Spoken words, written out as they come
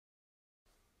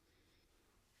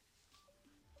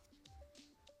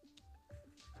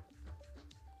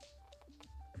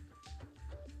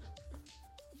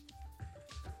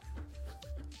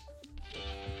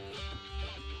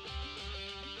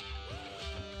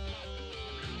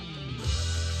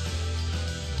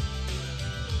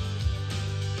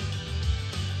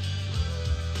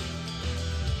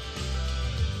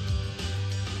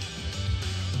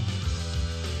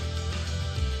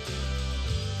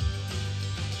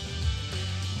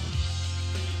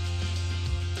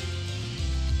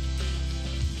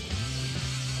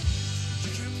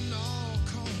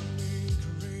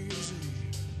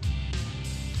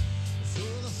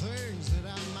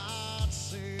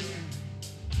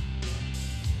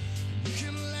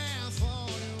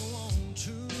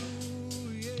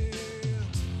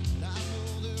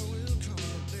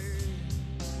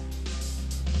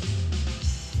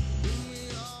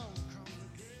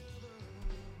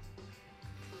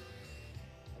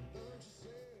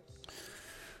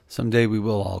Someday we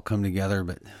will all come together,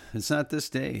 but it's not this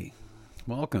day.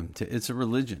 Welcome to It's a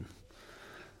Religion.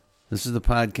 This is the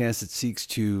podcast that seeks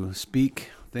to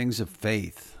speak things of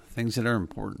faith, things that are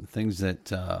important, things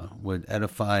that would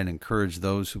edify and encourage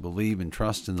those who believe and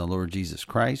trust in the Lord Jesus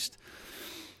Christ,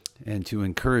 and to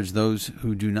encourage those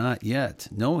who do not yet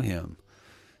know Him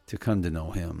to come to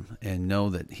know Him and know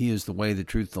that He is the way, the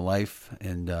truth, the life,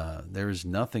 and there is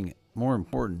nothing more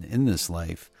important in this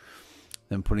life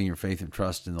than putting your faith and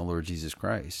trust in the Lord Jesus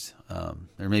Christ.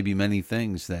 There may be many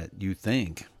things that you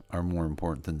think are more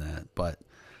important than that, but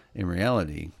in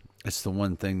reality, it's the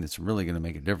one thing that's really going to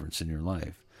make a difference in your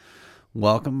life.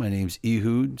 Welcome. My name's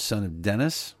Ehud, son of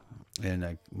Dennis,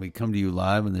 and we come to you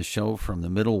live on the show from the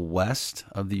Middle West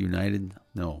of the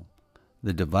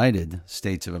divided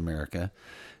states of America,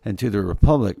 and to the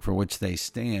republic for which they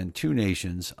stand, two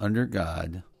nations under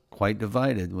God, quite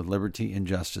divided, with liberty and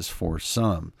justice for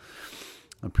some.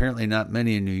 Apparently not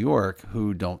many in New York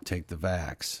who don't take the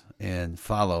vax and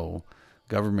follow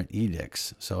government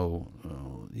edicts. So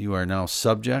you are now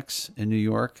subjects in New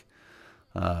York,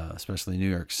 especially New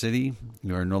York City.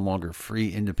 You are no longer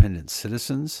free, independent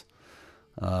citizens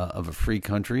of a free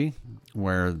country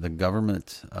where the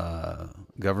government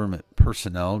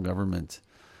personnel,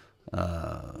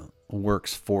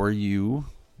 works for you.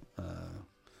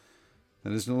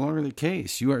 That is no longer the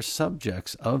case. You are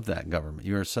subjects of that government.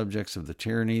 You are subjects of the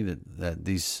tyranny that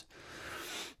these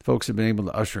folks have been able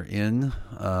to usher in.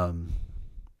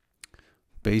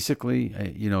 Basically,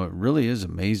 it really is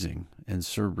amazing and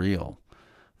surreal.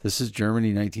 This is Germany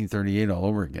 1938 all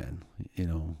over again.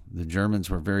 The Germans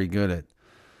were very good at,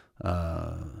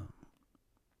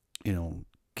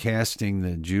 casting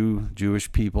the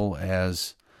Jewish people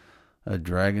as a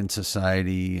dragon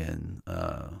society, and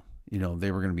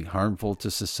they were going to be harmful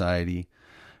to society.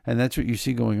 And that's what you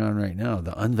see going on right now.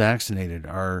 The unvaccinated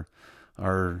are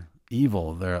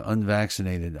evil. The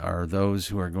unvaccinated are those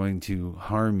who are going to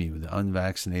harm you. The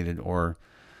unvaccinated, or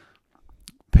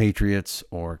patriots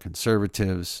or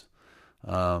conservatives,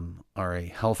 are a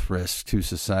health risk to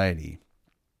society.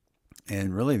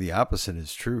 And really the opposite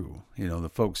is true. The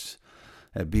folks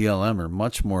at BLM are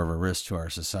much more of a risk to our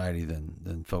society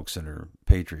than folks that are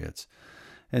patriots.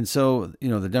 And so,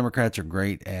 the Democrats are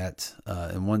great at,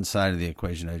 and one side of the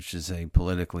equation, I should say,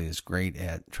 politically, is great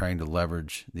at trying to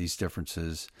leverage these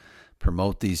differences,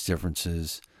 promote these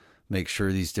differences, make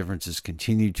sure these differences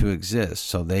continue to exist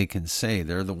so they can say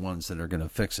they're the ones that are going to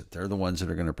fix it. They're the ones that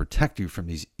are going to protect you from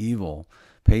these evil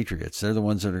patriots. They're the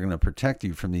ones that are going to protect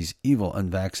you from these evil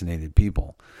unvaccinated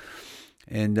people.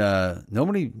 And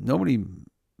nobody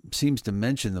seems to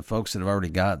mention the folks that have already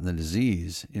gotten the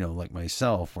disease, like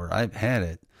myself, where I've had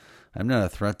it. I'm not a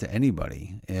threat to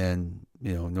anybody, and,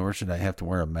 nor should I have to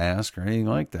wear a mask or anything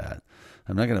like that.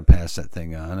 I'm not going to pass that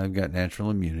thing on. I've got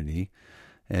natural immunity,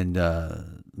 and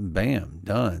bam,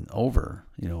 done, over.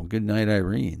 Good night,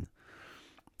 Irene.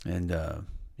 And,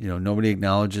 nobody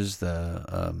acknowledges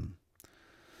the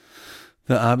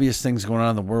obvious things going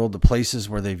on in the world, the places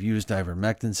where they've used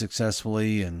ivermectin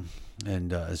successfully, and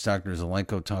as Dr.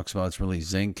 Zelenko talks about, it's really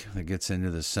zinc that gets into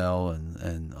the cell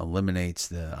and eliminates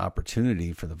the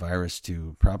opportunity for the virus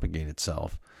to propagate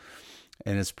itself.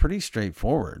 And it's pretty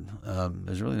straightforward.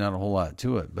 There's really not a whole lot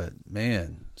to it, but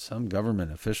man, some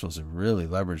government officials have really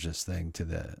leveraged this thing to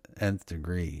the nth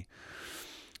degree.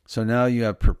 So now you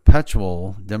have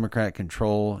perpetual Democrat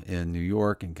control in New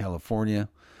York and California.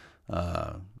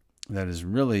 That is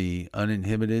really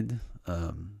uninhibited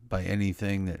by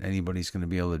anything that anybody's going to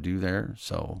be able to do there.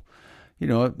 So,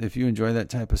 if you enjoy that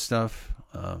type of stuff,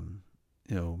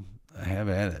 have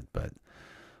at it. But,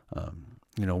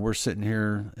 we're sitting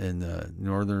here in the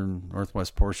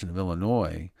northwest portion of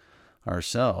Illinois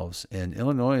ourselves, and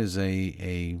Illinois is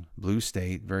a blue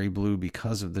state, very blue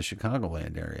because of the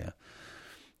Chicagoland area.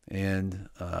 And,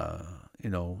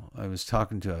 I was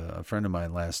talking to a friend of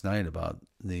mine last night about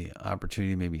the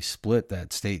opportunity to maybe split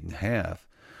that state in half,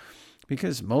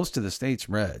 because most of the state's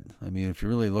red. I mean, if you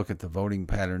really look at the voting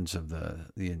patterns of the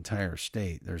entire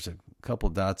state, there's a couple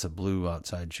dots of blue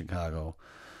outside Chicago,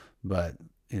 but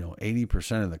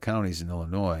 80% of the counties in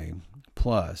Illinois,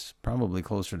 plus probably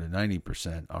closer to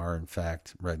 90%, are in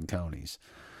fact red counties.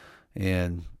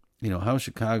 And how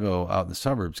Chicago out in the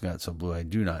suburbs got so blue, I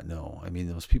do not know. I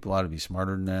mean, those people ought to be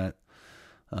smarter than that.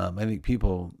 I think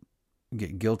people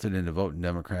get guilted into voting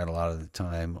Democrat a lot of the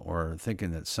time, or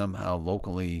thinking that somehow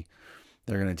locally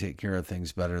they're going to take care of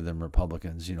things better than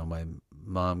Republicans. My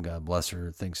mom, God bless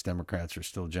her, thinks Democrats are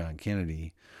still John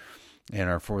Kennedy and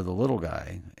are for the little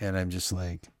guy. And I'm just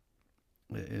like,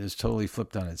 it is totally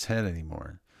flipped on its head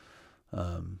anymore.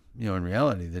 In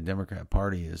reality, the Democrat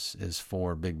Party is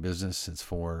for big business. It's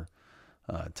for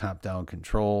top-down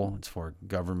control. It's for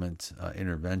government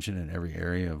intervention in every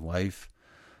area of life,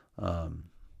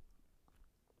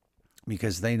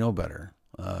 because they know better.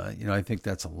 I think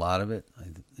that's a lot of it.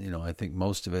 I think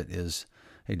most of it is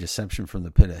a deception from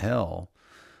the pit of hell,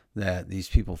 that these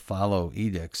people follow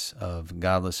edicts of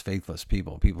godless, faithless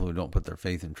people who don't put their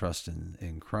faith and trust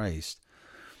in Christ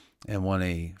and want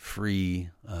a free,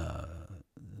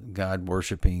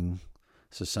 God-worshiping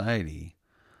society.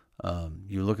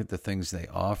 You look at the things they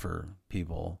offer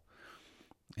people,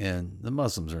 and the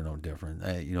Muslims are no different.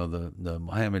 The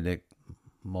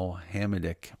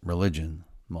Mohammedic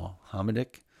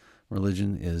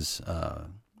religion is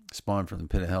spawned from the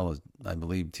pit of hell, I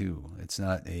believe, too. It's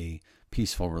not a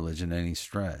peaceful religion any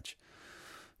stretch.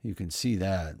 You can see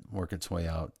that work its way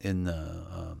out in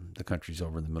the countries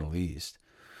over in the Middle East.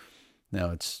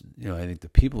 Now, it's I think the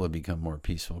people have become more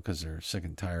peaceful because they're sick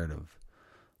and tired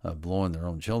of blowing their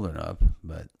own children up.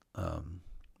 But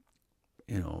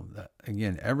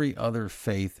again, every other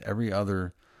faith, every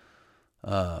other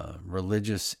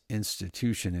religious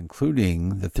institution,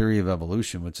 including the theory of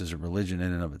evolution, which is a religion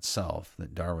in and of itself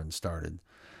that Darwin started,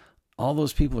 all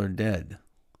those people are dead.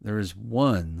 There is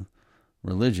one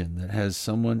religion that has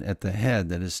someone at the head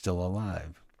that is still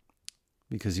alive,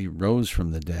 because he rose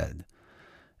from the dead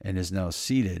and is now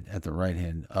seated at the right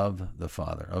hand of the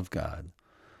Father, of God,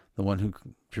 the one who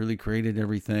purely created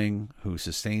everything, who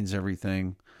sustains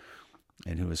everything,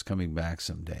 and who is coming back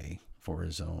someday for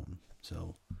his own.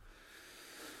 So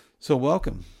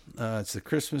welcome. It's the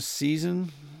Christmas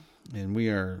season, and we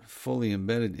are fully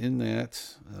embedded in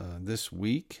that. This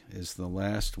week is the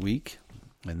last week,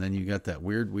 and then you got that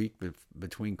weird week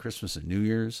between Christmas and New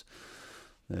Year's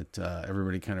that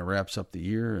everybody kind of wraps up the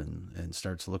year and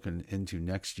starts looking into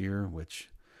next year, which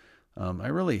I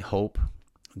really hope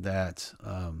that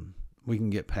we can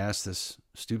get past this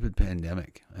stupid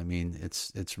pandemic. I mean,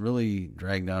 it's really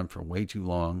dragged on for way too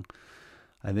long.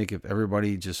 I think if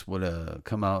everybody just would have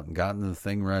come out and gotten the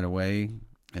thing right away,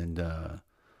 and that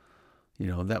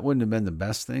wouldn't have been the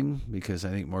best thing, because I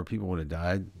think more people would have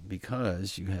died,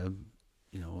 because you have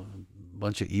a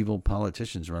bunch of evil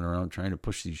politicians running around trying to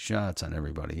push these shots on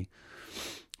everybody,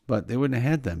 but they wouldn't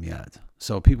have had them yet.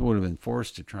 So people would have been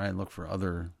forced to try and look for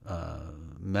other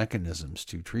mechanisms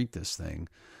to treat this thing.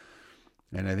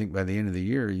 And I think by the end of the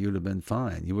year, you'd have been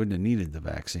fine. You wouldn't have needed the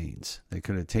vaccines. They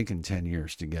could have taken 10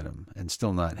 years to get them and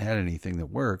still not had anything that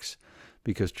works,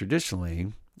 because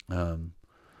traditionally,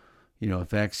 if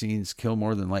vaccines kill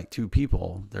more than like 2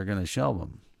 people, they're going to shelve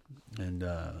them and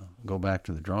go back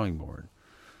to the drawing board.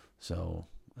 So,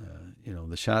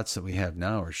 the shots that we have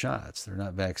now are shots. They're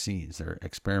not vaccines. They're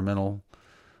experimental,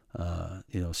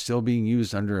 still being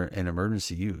used under an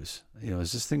emergency use.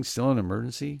 Is this thing still an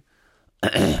emergency?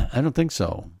 I don't think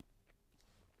so.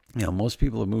 Most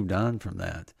people have moved on from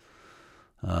that.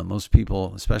 Most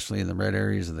people, especially in the red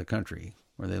areas of the country,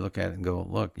 where they look at it and go,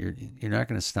 look, you're not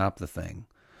going to stop the thing.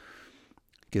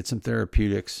 Get some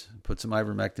therapeutics, put some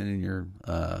ivermectin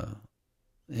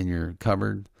in your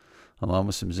cupboard, along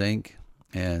with some zinc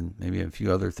and maybe a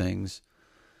few other things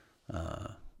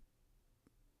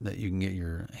that you can get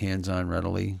your hands on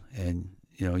readily, and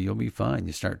you'll be fine.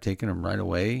 You start taking them right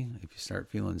away if you start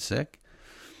feeling sick,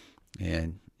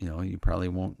 and you probably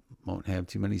won't have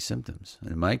too many symptoms.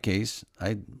 And in my case,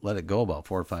 I let it go about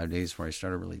 4 or 5 days before I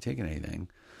started really taking anything.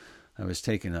 I was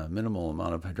taking a minimal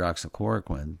amount of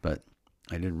hydroxychloroquine, but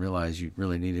I didn't realize you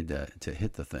really needed to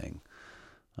hit the thing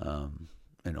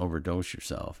and overdose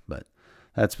yourself. But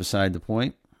that's beside the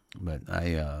point. But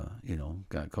I,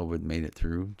 got COVID, made it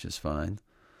through just fine.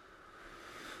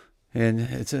 And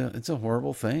it's a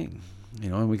horrible thing,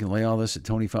 and we can lay all this at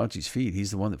Tony Fauci's feet.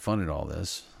 He's the one that funded all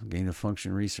this gain of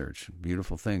function research.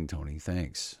 Beautiful thing, Tony.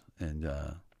 Thanks. And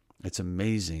it's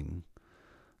amazing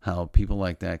how people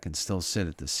like that can still sit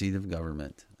at the seat of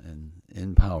government and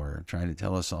in power trying to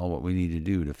tell us all what we need to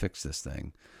do to fix this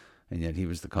thing. And yet he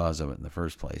was the cause of it in the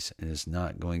first place, and is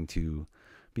not going to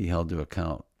be held to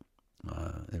account.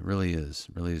 It really is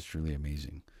truly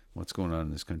amazing what's going on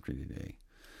in this country today.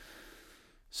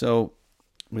 So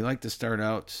we like to start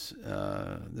out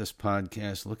this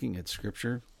podcast looking at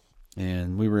Scripture,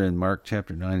 and we were in Mark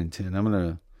chapter 9 and 10. I'm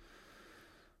going to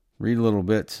read a little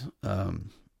bit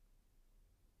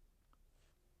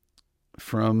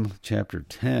from chapter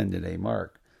 10 today,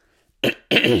 Mark.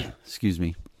 Excuse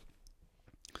me.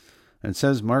 And it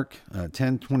says, Mark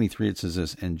 10:23, it says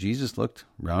this, "And Jesus looked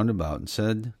round about and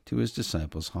said to his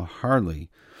disciples, How hardly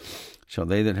shall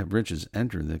they that have riches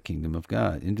enter the kingdom of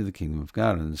God, into the kingdom of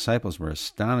God. And the disciples were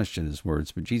astonished at his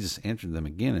words. But Jesus answered them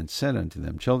again and said unto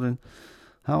them, Children,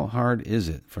 how hard is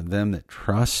it for them that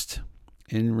trust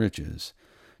in riches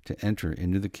to enter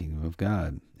into the kingdom of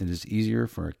God? It is easier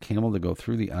for a camel to go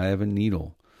through the eye of a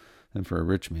needle than for a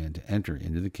rich man to enter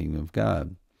into the kingdom of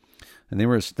God. And they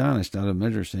were astonished out of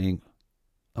measure, saying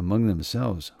among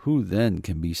themselves, Who then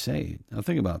can be saved? Now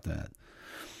think about that.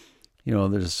 You know,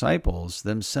 the disciples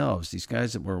themselves, these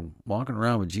guys that were walking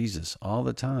around with Jesus all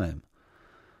the time,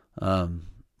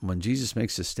 when Jesus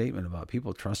makes a statement about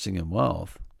people trusting in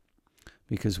wealth,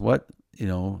 because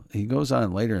he goes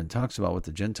on later and talks about what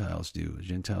the Gentiles do. The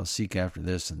Gentiles seek after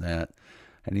this and that.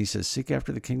 And he says, seek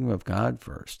after the kingdom of God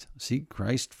first. Seek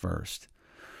Christ first.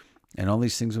 And all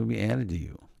these things will be added to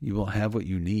you. You will have what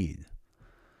you need.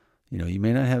 You know, you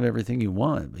may not have everything you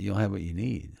want, but you'll have what you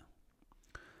need.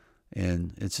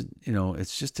 And it's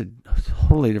just a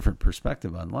totally different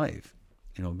perspective on life.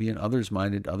 You know, being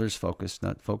others-minded, others-focused,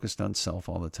 not focused on self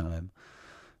all the time.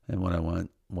 And what I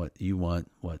want, what you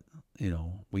want, what,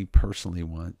 we personally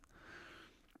want.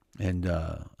 And,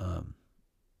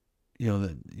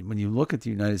 when you look at the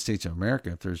United States of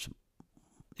America, if there's,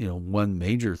 one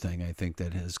major thing I think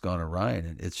that has gone awry,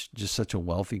 and it's just such a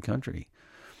wealthy country.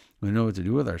 We know what to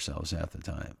do with ourselves half the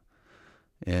time.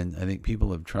 And I think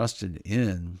people have trusted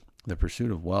in the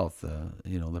pursuit of wealth,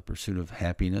 the pursuit of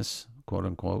happiness, quote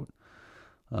unquote,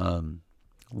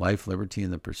 life, liberty,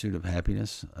 and the pursuit of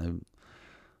happiness.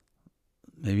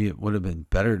 Maybe it would have been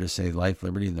better to say life,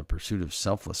 liberty, and the pursuit of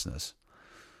selflessness,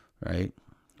 right?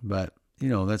 But,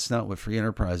 that's not what free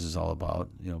enterprise is all about.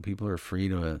 People are free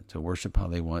to worship how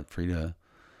they want, free to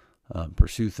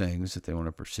pursue things that they want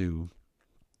to pursue.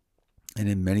 And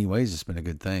in many ways, it's been a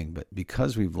good thing. But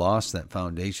because we've lost that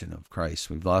foundation of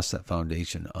Christ, we've lost that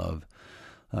foundation of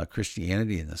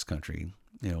Christianity in this country,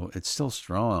 it's still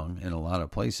strong in a lot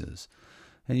of places.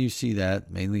 And you see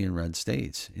that mainly in red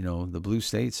states. The blue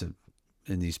states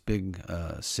in these big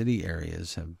city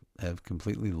areas have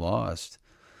completely lost.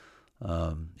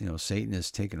 Satan has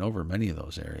taken over many of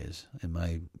those areas, in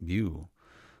my view.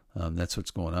 That's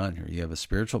what's going on here. You have a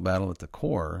spiritual battle at the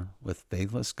core with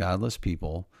faithless, godless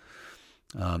people.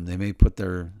 They may put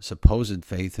their supposed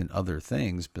faith in other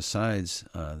things besides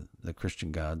the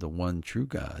Christian God, the one true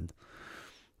God.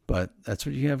 But that's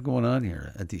what you have going on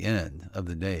here at the end of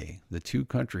the day. The two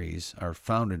countries are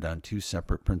founded on two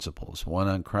separate principles, one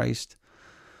on Christ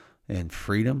and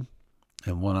freedom,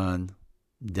 and one on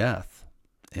death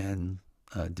and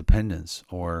dependence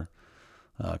or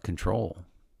control.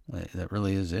 That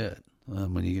really is it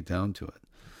when you get down to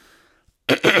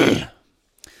it.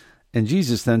 And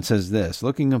Jesus then says this,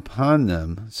 looking upon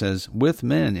them, says, with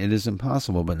men it is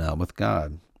impossible, but not with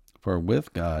God. For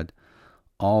with God,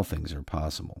 all things are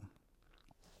possible.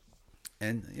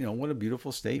 And, what a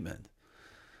beautiful statement.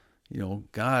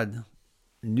 God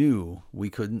knew we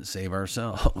couldn't save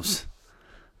ourselves.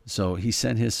 So he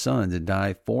sent his son to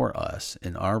die for us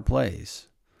in our place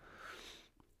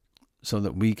so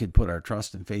that we could put our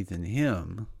trust and faith in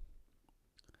him.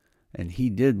 And he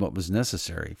did what was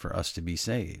necessary for us to be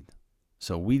saved.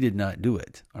 So we did not do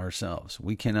it ourselves.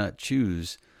 We cannot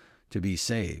choose to be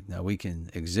saved. Now, we can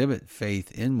exhibit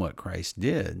faith in what Christ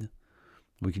did.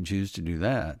 We can choose to do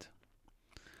that.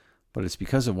 But it's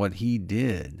because of what he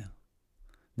did,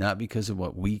 not because of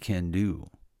what we can do.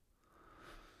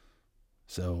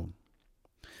 So,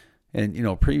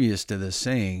 and, previous to this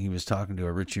saying, he was talking to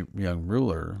a rich young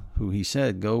ruler who he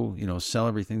said, go, sell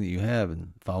everything that you have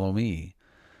and follow me.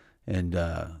 And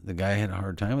the guy had a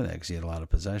hard time with that because he had a lot of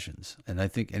possessions. And I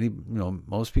think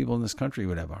most people in this country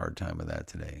would have a hard time with that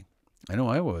today. I know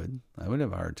I would. I would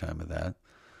have a hard time with that.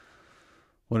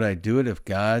 Would I do it if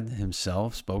God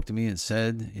himself spoke to me and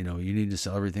said, you need to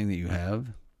sell everything that you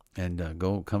have and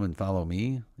come and follow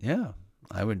me? Yeah,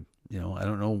 I would. I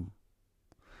don't know.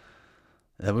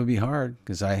 That would be hard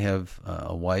because I have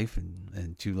a wife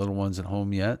and two little ones at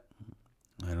home yet.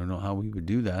 I don't know how we would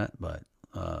do that, but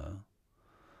I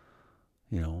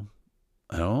don't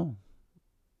know.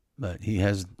 But he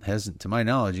hasn't, to my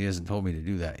knowledge, he hasn't told me to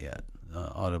do that yet,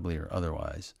 audibly or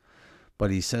otherwise. But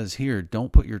he says here,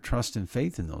 don't put your trust and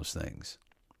faith in those things.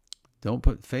 Don't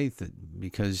put faith that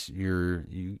because you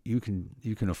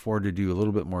can afford to do a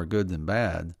little bit more good than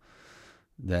bad,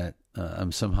 that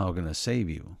I'm somehow going to save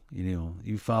you.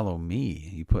 You follow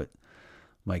me. You put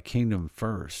my kingdom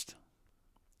first,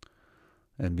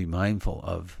 and be mindful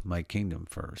of my kingdom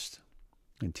first,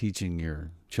 and teaching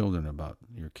your children about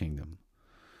your kingdom.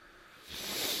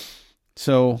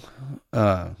 So,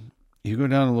 you go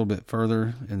down a little bit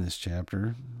further in this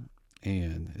chapter,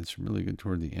 and it's really good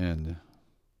toward the end.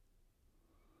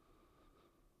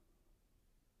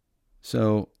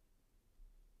 So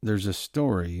there's a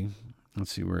story.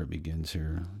 Let's see where it begins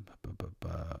here.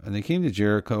 And they came to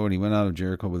Jericho, and he went out of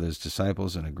Jericho with his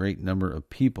disciples and a great number of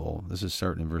people. This is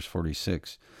starting in verse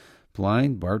 46.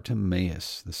 Blind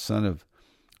Bartimaeus, the son of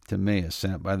Timaeus,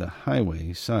 sat by the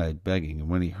highway side begging. And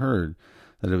when he heard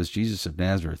that it was Jesus of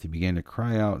Nazareth, he began to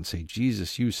cry out and say,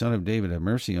 Jesus, you son of David, have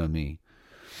mercy on me.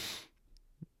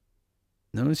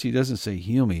 Notice he doesn't say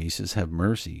heal me. He says have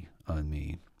mercy on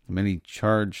me. And many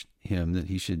charged him that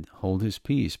he should hold his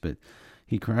peace, but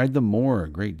he cried the more a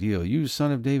great deal, you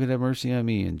son of David, have mercy on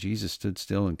me. And Jesus stood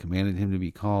still and commanded him to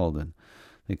be called. And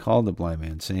they called the blind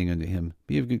man, saying unto him,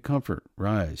 be of good comfort,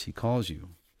 rise, he calls you.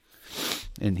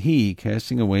 And he,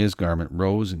 casting away his garment,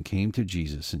 rose and came to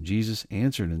Jesus. And Jesus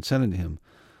answered and said unto him,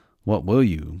 what will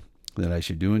you that I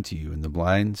should do unto you? And the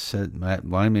blind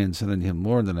man said unto him,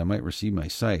 Lord, that I might receive my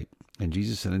sight. And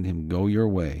Jesus said unto him, go your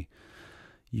way,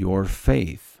 your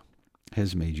faith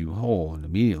has made you whole. And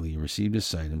immediately he received his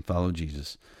sight and followed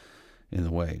Jesus in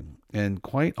the way. And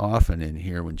quite often in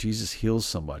here, when Jesus heals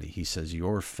somebody, he says,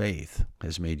 your faith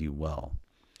has made you well.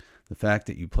 The fact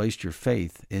that you placed your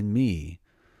faith in me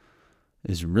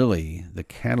is really the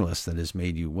catalyst that has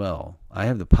made you well. I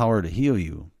have the power to heal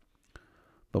you.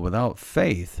 But without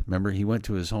faith, remember, he went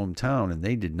to his hometown and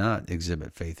they did not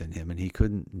exhibit faith in him, and he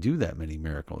couldn't do that many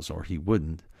miracles, or he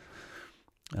wouldn't.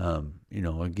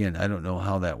 Again, I don't know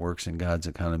how that works in God's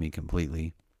economy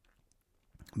completely,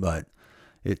 but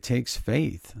it takes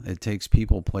faith. It takes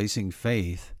people placing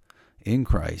faith in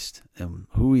Christ and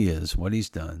who he is, what he's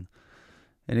done.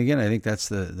 And again, I think that's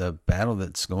the battle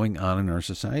that's going on in our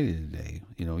society today.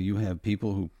 You have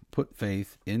people who put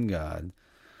faith in God,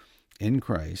 in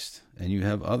Christ, and you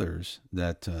have others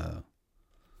that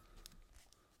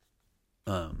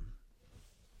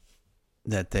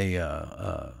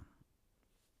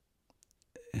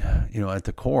at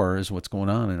the core is what's going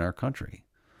on in our country.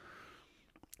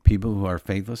 People who are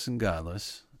faithless and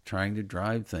godless, trying to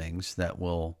drive things that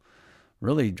will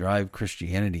really drive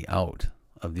Christianity out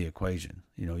of the equation.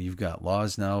 You've got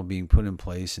laws now being put in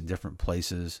place in different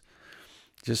places,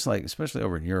 just like, especially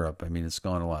over in Europe. I mean, it's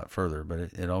gone a lot further, but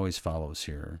it always follows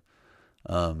here.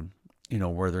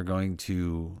 Where they're going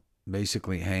to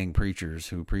basically hang preachers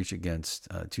who preach against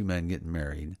two men getting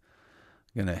married,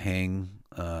 going to hang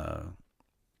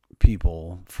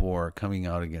people for coming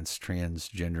out against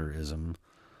transgenderism.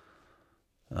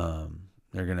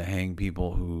 They're going to hang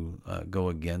people who go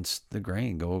against the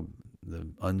grain, the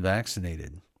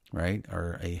unvaccinated, right,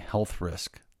 are a health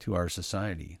risk to our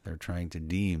society. They're trying to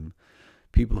deem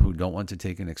people who don't want to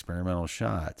take an experimental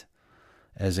shot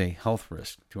as a health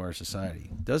risk to our society.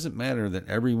 It doesn't matter that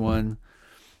everyone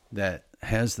that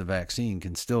has the vaccine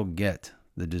can still get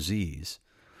the disease.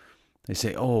 They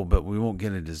say, oh, but we won't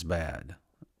get it as bad.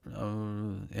 I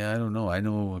don't know. I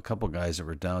know a couple guys that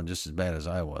were down just as bad as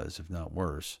I was, if not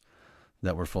worse,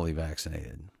 that were fully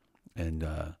vaccinated. And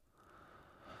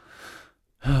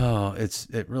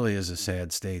it really is a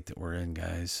sad state that we're in,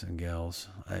 guys and gals.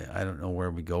 I don't know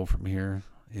where we go from here.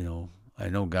 I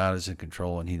know God is in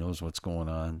control and he knows what's going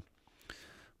on.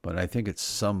 But I think at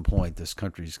some point this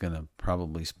country is going to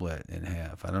probably split in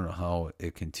half. I don't know how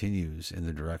it continues in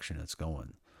the direction it's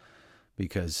going,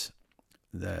 because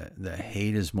the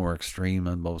hate is more extreme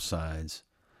on both sides,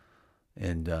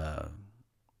 and the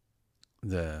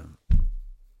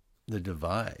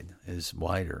divide is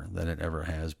wider than it ever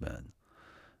has been.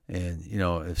 And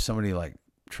if somebody like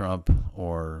Trump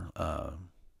or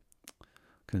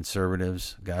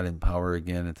conservatives got in power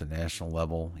again at the national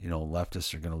level,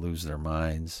 leftists are going to lose their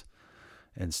minds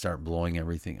and start blowing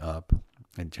everything up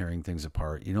and tearing things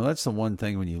apart. That's the one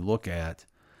thing when you look at,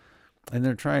 and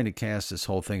they're trying to cast this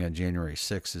whole thing on January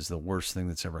 6th as the worst thing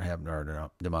that's ever happened to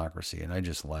our democracy. And I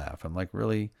just laugh. I'm like,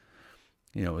 really?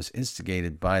 It was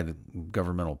instigated by the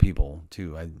governmental people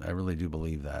too. I really do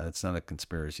believe that. It's not a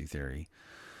conspiracy theory,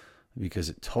 because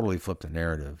it totally flipped the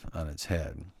narrative on its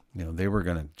head. They were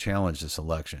going to challenge this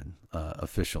election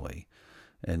officially.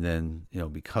 And then,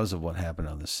 because of what happened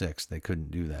on the 6th, they couldn't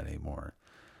do that anymore.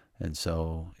 And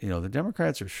so, the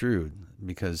Democrats are shrewd,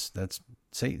 because that's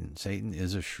Satan. Satan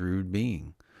is a shrewd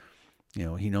being.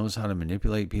 He knows how to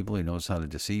manipulate people. He knows how to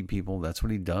deceive people. That's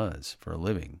what he does for a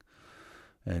living.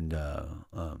 And,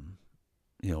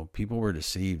 people were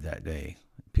deceived that day.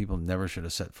 People never should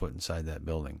have set foot inside that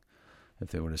building. If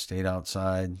they would have stayed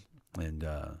outside and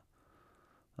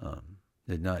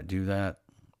did not do that,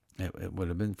 it would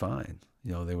have been fine.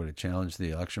 They would have challenged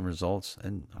the election results,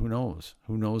 and who knows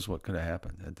what could have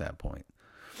happened at that point.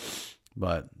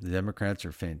 But the Democrats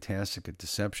are fantastic at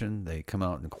deception. They come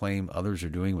out and claim others are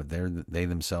doing what they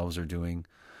themselves are doing.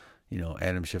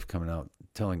 Adam Schiff coming out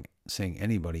saying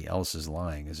anybody else is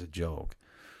lying is a joke.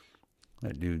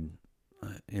 That dude,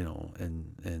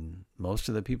 and most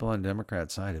of the people on the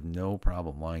Democrat side have no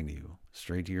problem lying to you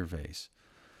straight to your face.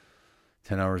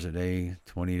 10 hours a day,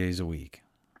 20 days a week.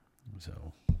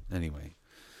 So anyway,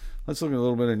 let's look at a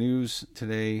little bit of news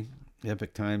today. The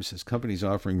Epoch Times says companies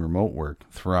offering remote work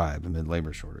thrive amid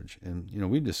labor shortage. And,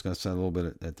 we discussed that a little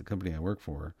bit at the company I work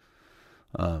for.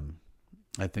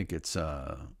 I think it's,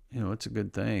 it's a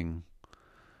good thing.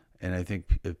 And I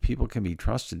think if people can be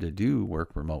trusted to do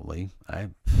work remotely,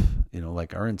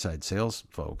 like our inside sales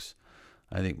folks,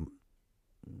 I think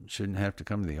shouldn't have to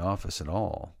come to the office at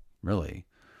all, really.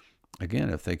 Again,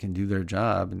 if they can do their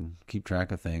job and keep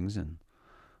track of things and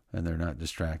they're not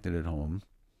distracted at home.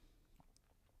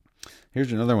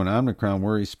 Here's another one. Omicron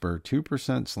worries spur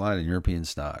 2% slide in European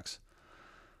stocks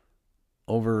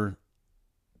over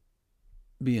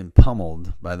being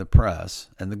pummeled by the press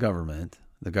and the government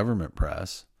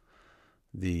press,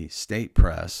 the state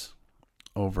press,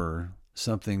 over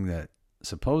something that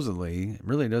supposedly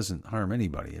really doesn't harm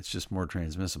anybody. It's just more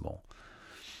transmissible.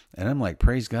 And I'm like,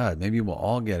 praise God, maybe we'll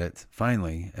all get it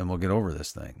finally and we'll get over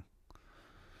this thing.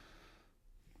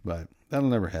 But that'll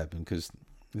never happen because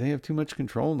they have too much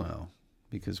control now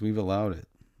because we've allowed it.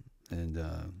 And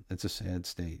it's a sad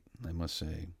state, I must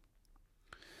say.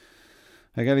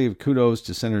 I got to give kudos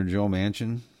to Senator Joe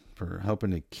Manchin for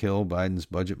helping to kill Biden's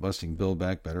budget-busting Build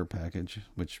Back Better package,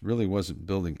 which really wasn't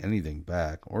building anything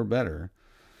back or better,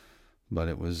 but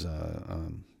it was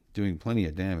doing plenty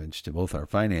of damage to both our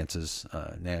finances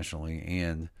nationally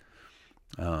and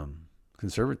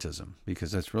conservatism,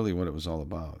 because that's really what it was all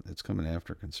about. It's coming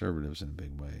after conservatives in a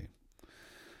big way.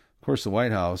 Of course, the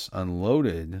White House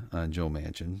unloaded on Joe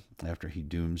Manchin after he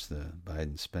dooms the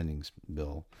Biden spending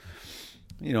bill.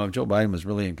 If Joe Biden was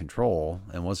really in control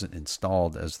and wasn't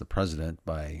installed as the president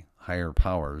by higher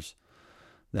powers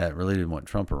that really didn't want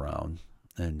Trump around,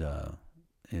 and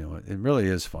it really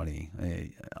is funny.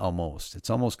 It's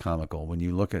almost comical when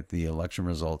you look at the election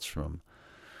results from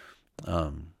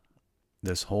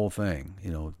this whole thing,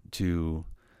 to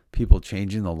people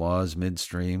changing the laws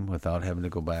midstream without having to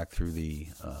go back through the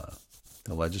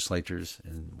legislatures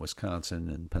in Wisconsin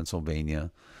and Pennsylvania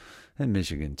and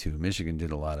Michigan too. Michigan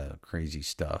did a lot of crazy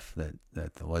stuff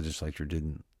that the legislature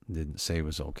didn't say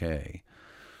was okay.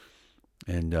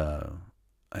 And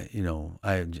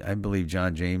I believe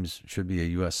John James should be a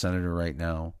U.S. Senator right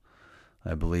now.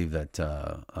 I believe that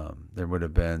there would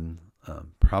have been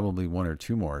probably one or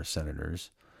two more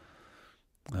senators,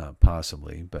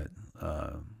 possibly. But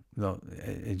no,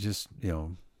 it just,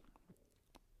 Joe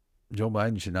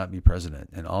Biden should not be president.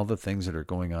 And all the things that are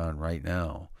going on right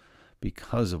now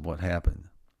because of what happened.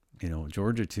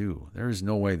 Georgia too. There is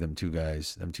no way them two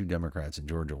Democrats in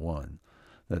Georgia won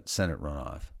that Senate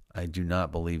runoff. I do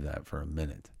not believe that for a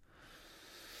minute.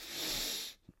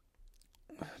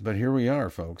 But here we are,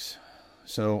 folks.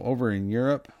 So over in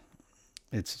Europe,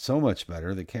 it's so much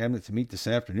better. The cabinet to meet this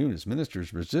afternoon as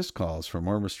ministers resist calls for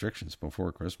more restrictions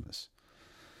before Christmas.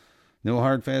 No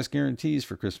hard, fast guarantees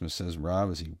for Christmas, says Rob,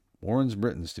 as he warns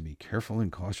Britons to be careful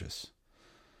and cautious.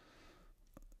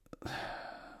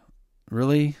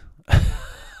 Really?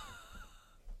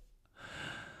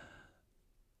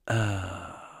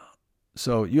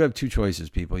 So you have two choices,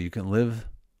 people. You can live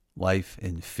life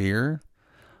in fear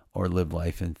or live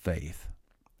life in faith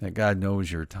that God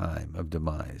knows your time of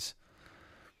demise.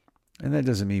 And that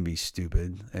doesn't mean be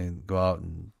stupid and go out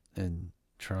and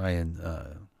try and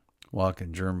walk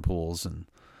in germ pools and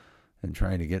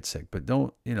trying to get sick. But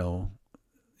don't,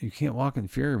 you can't walk in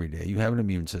fear every day. You have an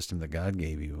immune system that God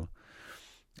gave you,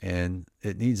 and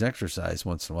it needs exercise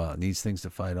once in a while. It needs things to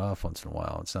fight off once in a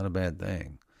while. It's not a bad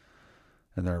thing.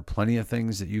 And there are plenty of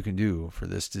things that you can do for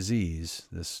this disease,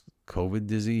 this COVID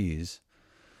disease,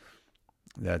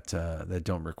 that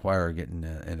don't require getting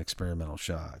an experimental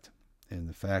shot. And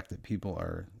the fact that people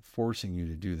are forcing you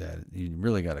to do that, you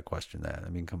really got to question that. I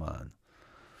mean, come on.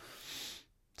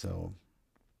 So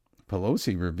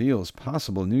Pelosi reveals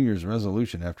possible New Year's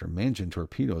resolution after Manchin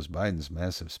torpedoes Biden's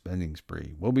massive spending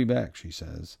spree. We'll be back, she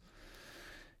says.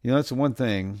 That's the one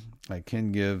thing I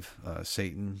can give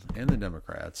Satan and the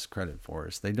Democrats credit for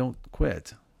is they don't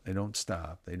quit. They don't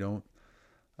stop. They don't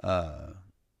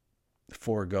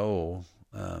forego,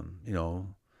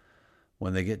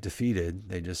 when they get defeated,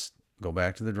 they just go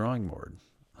back to the drawing board.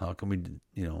 How can we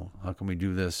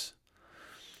do this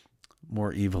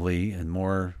more evilly and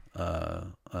more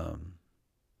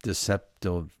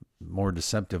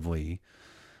deceptively,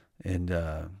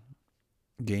 and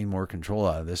gain more control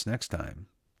out of this next time?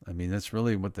 I mean, that's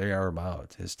really what they are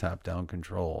about, is top-down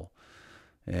control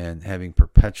and having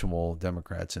perpetual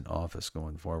Democrats in office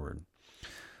going forward.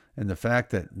 And the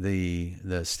fact that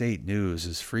the state news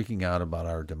is freaking out about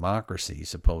our democracy,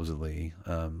 supposedly,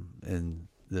 and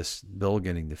this bill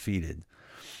getting defeated,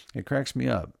 it cracks me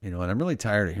up, and I'm really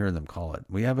tired of hearing them call it.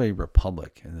 We have a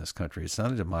republic in this country. It's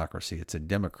not a democracy. It's a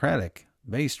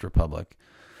democratic-based republic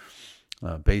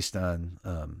based on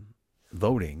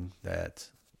voting that,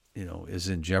 is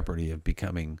in jeopardy of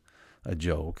becoming a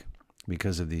joke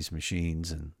because of these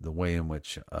machines and the way in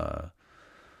which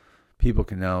people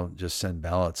can now just send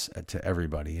ballots to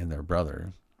everybody and their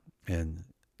brother. And,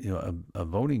 a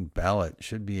voting ballot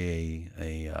should be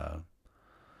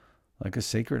like a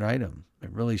sacred item.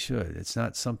 It really should. It's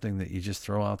not something that you just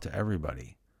throw out to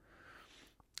everybody.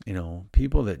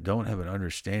 People that don't have an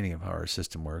understanding of how our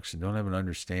system works and don't have an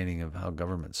understanding of how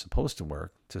government's supposed to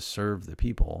work to serve the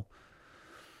people.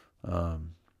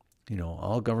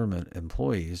 All government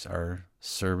employees are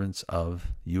servants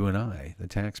of you and I, the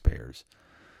taxpayers.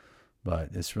 But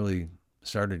it's really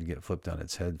started to get flipped on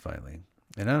its head finally.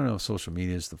 And I don't know if social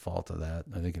media is the fault of that.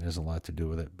 I think it has a lot to do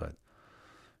with it. But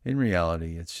in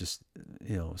reality, it's just,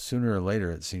 sooner or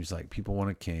later, it seems like people want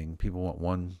a king. People want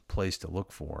one place to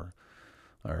look for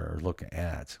or look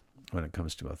at when it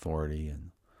comes to authority.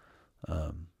 And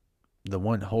the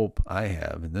one hope I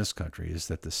have in this country is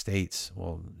that the states,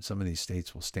 some of these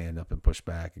states will stand up and push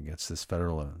back against this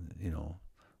federal,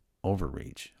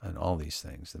 overreach on all these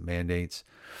things, the mandates.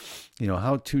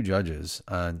 How two judges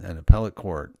on an appellate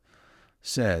court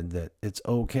said that it's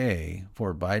okay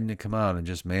for Biden to come out and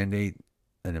just mandate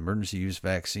an emergency use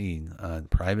vaccine on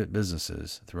private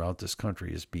businesses throughout this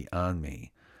country is beyond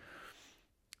me.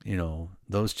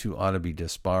 Those two ought to be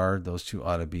disbarred. Those two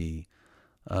ought to be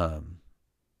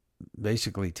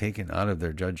basically taken out of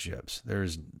their judgeships.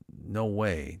 There's no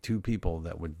way two people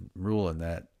that would rule in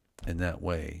that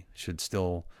way should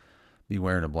still be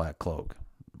wearing a black cloak,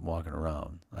 walking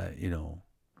around.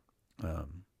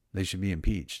 They should be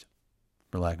impeached,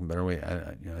 for lack of a better way.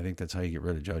 I think that's how you get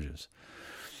rid of judges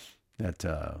that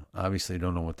obviously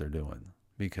don't know what they're doing,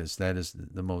 because that is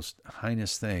the most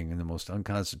heinous thing and the most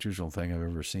unconstitutional thing I've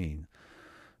ever seen,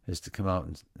 is to come out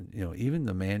and, even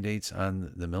the mandates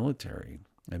on the military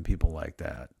and people like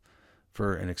that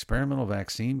for an experimental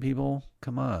vaccine. People,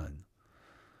 come on.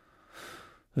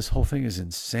 This whole thing is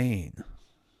insane.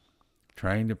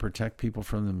 Trying to protect people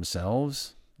from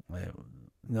themselves?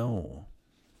 No.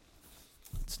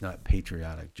 It's not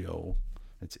patriotic, Joe.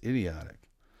 It's idiotic.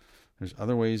 There's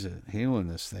other ways of handling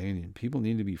this thing, and people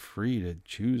need to be free to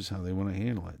choose how they want to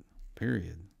handle it,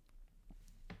 period.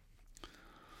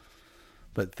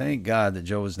 But thank God that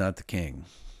Joe is not the king.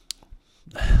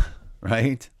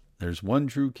 Right? There's one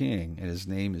true king, and his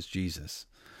name is Jesus.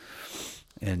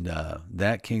 And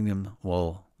that kingdom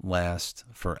will last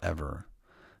forever.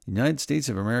 The United States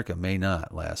of America may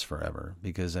not last forever,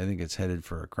 because I think it's headed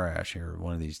for a crash here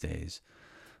one of these days,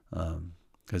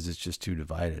 because it's just too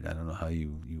divided. I don't know how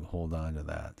you hold on to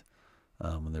that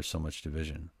when there's so much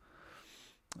division.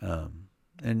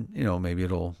 And maybe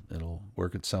it'll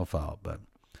work itself out, but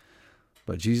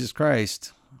Jesus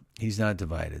Christ, he's not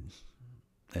divided,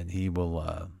 and he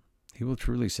will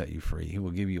truly set you free. He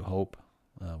will give you hope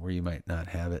where you might not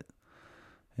have it,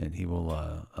 and he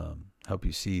will help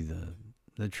you see the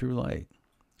true light,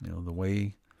 the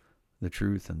way, the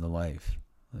truth, and the life,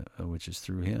 which is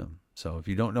through him. So if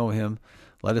you don't know him,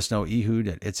 let us know,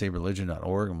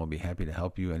 ehud@itsareligion.org, and we'll be happy to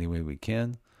help you any way we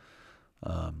can.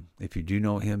 If you do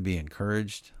know him, be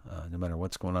encouraged, no matter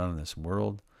what's going on in this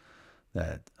world,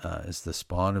 that is the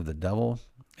spawn of the devil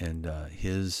and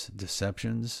his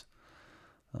deceptions.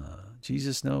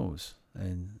 Jesus knows,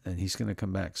 and he's going to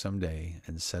come back someday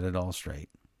and set it all straight.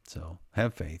 So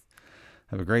have faith.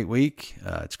 Have a great week.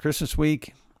 It's Christmas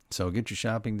week, so get your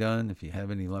shopping done if you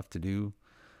have any left to do.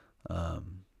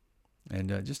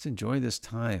 And just enjoy this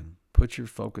time. Put your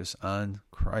focus on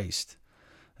Christ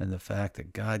and the fact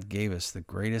that God gave us the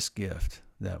greatest gift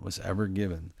that was ever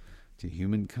given to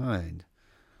humankind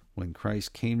when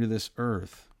Christ came to this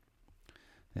earth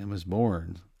and was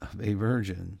born of a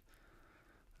virgin.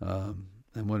 And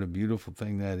what a beautiful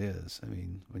thing that is. I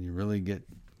mean, when you really get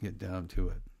down to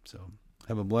it. So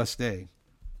have a blessed day.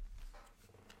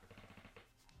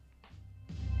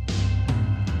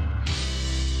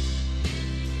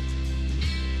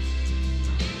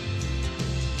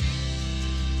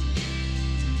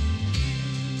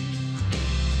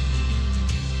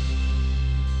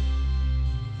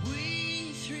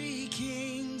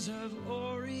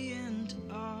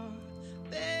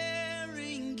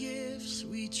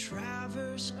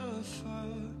 Traverse afar,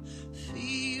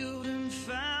 field and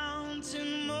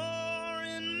fountain, moor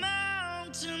and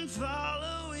mountain,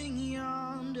 following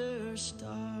yonder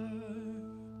star.